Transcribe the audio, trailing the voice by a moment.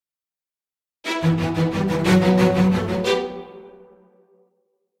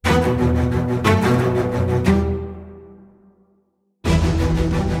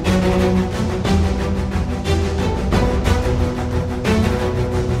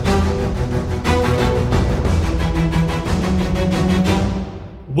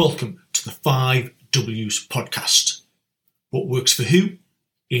Welcome to the 5 W's podcast. What works for who,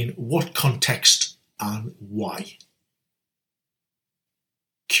 in what context, and why?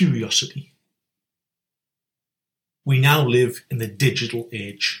 Curiosity. We now live in the digital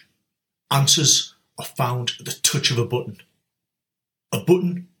age. Answers are found at the touch of a button. A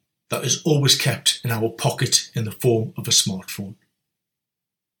button that is always kept in our pocket in the form of a smartphone.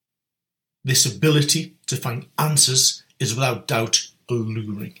 This ability to find answers is without doubt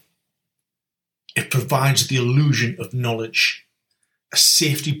alluring. It provides the illusion of knowledge, a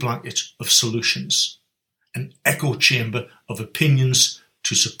safety blanket of solutions, an echo chamber of opinions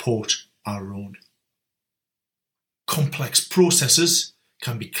to support our own. Complex processes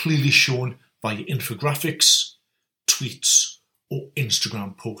can be clearly shown via infographics, tweets, or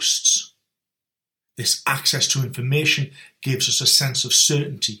Instagram posts. This access to information gives us a sense of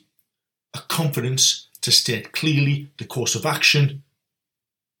certainty, a confidence to state clearly the course of action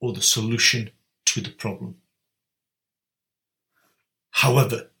or the solution to the problem.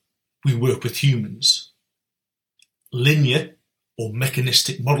 However, we work with humans. Linear or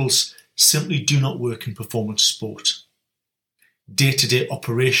mechanistic models simply do not work in performance sport. Day-to-day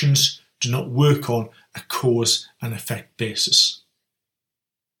operations do not work on a cause and effect basis.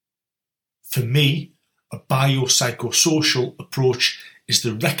 For me, a biopsychosocial approach is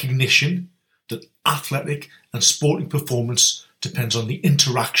the recognition that athletic and sporting performance depends on the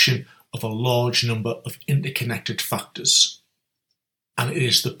interaction of a large number of interconnected factors. And it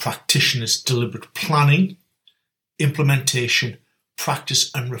is the practitioner's deliberate planning, implementation, practice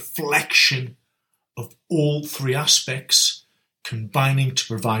and reflection of all three aspects combining to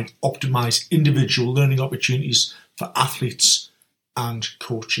provide optimized individual learning opportunities for athletes and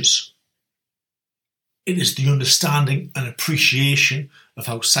coaches. It is the understanding and appreciation of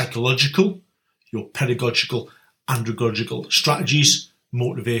how psychological, your pedagogical, andragogical strategies,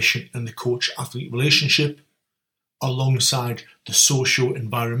 motivation and the coach-athlete relationship, alongside the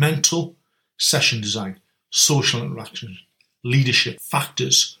socio-environmental, session design, social interaction, leadership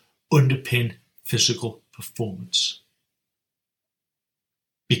factors underpin physical performance.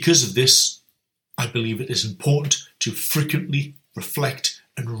 Because of this, I believe it is important to frequently reflect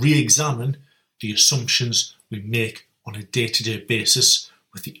and re-examine the assumptions we make on a day-to-day basis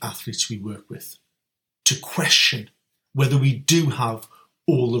with the athletes we work with. To question whether we do have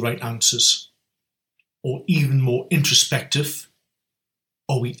all the right answers, or even more introspective,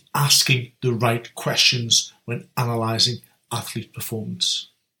 are we asking the right questions when analysing athlete performance?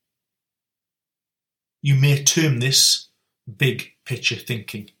 You may term this big picture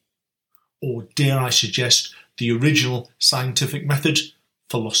thinking, or dare I suggest the original scientific method,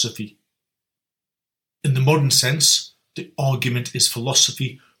 philosophy. In the modern sense, the argument is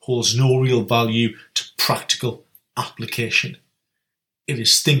philosophy holds no real value to practical application. It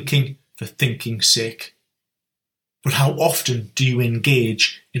is thinking for thinking's sake. But how often do you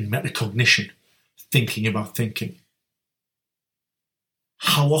engage in metacognition, thinking about thinking?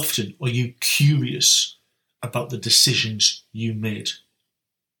 How often are you curious about the decisions you made?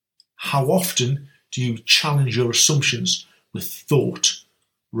 How often do you challenge your assumptions with thought,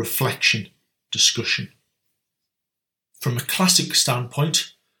 reflection, discussion? From a classic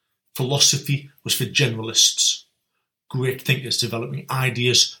standpoint, philosophy was for generalists, great thinkers developing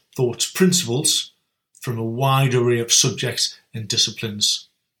ideas, thoughts, principles from a wide array of subjects and disciplines,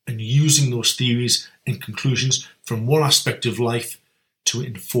 and using those theories and conclusions from one aspect of life to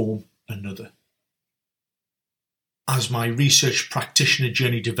inform another. As my research practitioner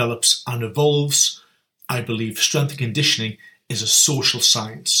journey develops and evolves, I believe strength and conditioning is a social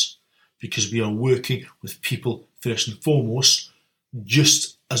science because we are working with people first and foremost,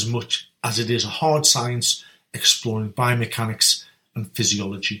 just as much as it is a hard science exploring biomechanics and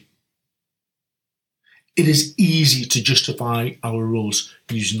physiology. It is easy to justify our roles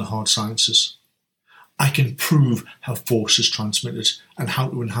using the hard sciences. I can prove how force is transmitted and how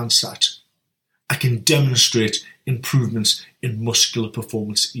to enhance that. I can demonstrate improvements in muscular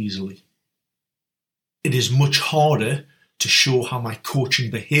performance easily. It is much harder to show how my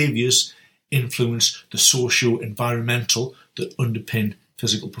coaching behaviours influence the socio-environmental that underpin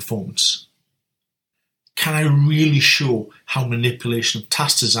physical performance. Can I really show how manipulation of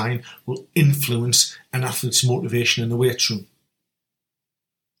task design will influence an athlete's motivation in the weight room?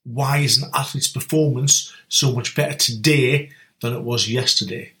 Why is an athlete's performance so much better today than it was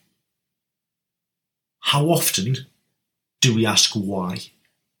yesterday? How often do we ask why?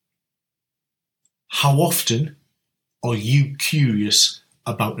 How often are you curious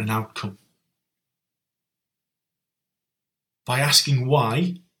about an outcome? By asking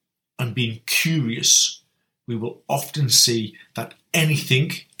why and being curious, we will often see that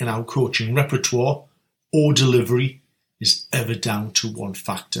anything in our coaching repertoire or delivery is ever down to one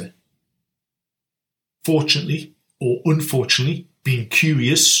factor. Fortunately or unfortunately, being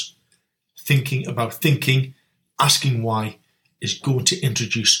curious, thinking about thinking, asking why is going to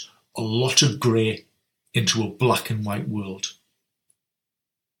introduce a lot of grey into a black and white world.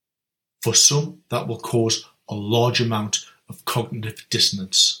 For some, that will cause a large amount of cognitive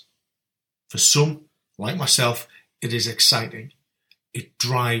dissonance. For some, like myself, it is exciting. It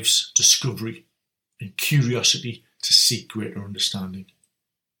drives discovery and curiosity to seek greater understanding.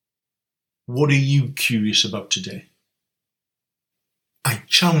 What are you curious about today? I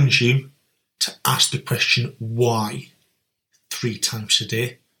challenge you to ask the question why 3 times a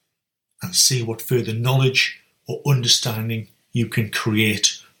day and see what further knowledge or understanding you can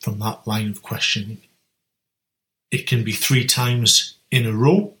create from that line of questioning. It can be 3 times in a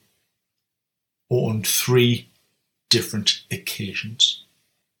row or on 3 different occasions.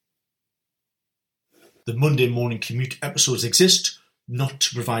 The Monday morning commute episodes exist not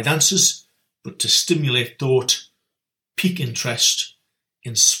to provide answers, but to stimulate thought, pique interest,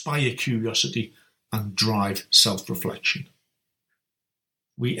 inspire curiosity, and drive self-reflection.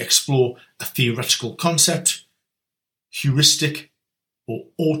 We explore a theoretical concept, heuristic or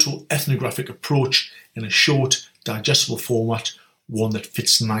auto-ethnographic approach in a short, digestible format, one that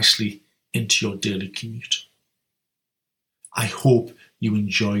fits nicely into your daily commute. I hope you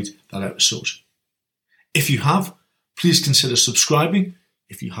enjoyed that episode. If you have, please consider subscribing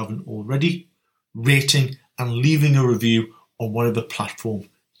if you haven't already, rating and leaving a review on whatever platform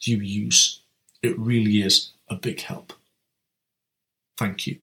you use. It really is a big help. Thank you.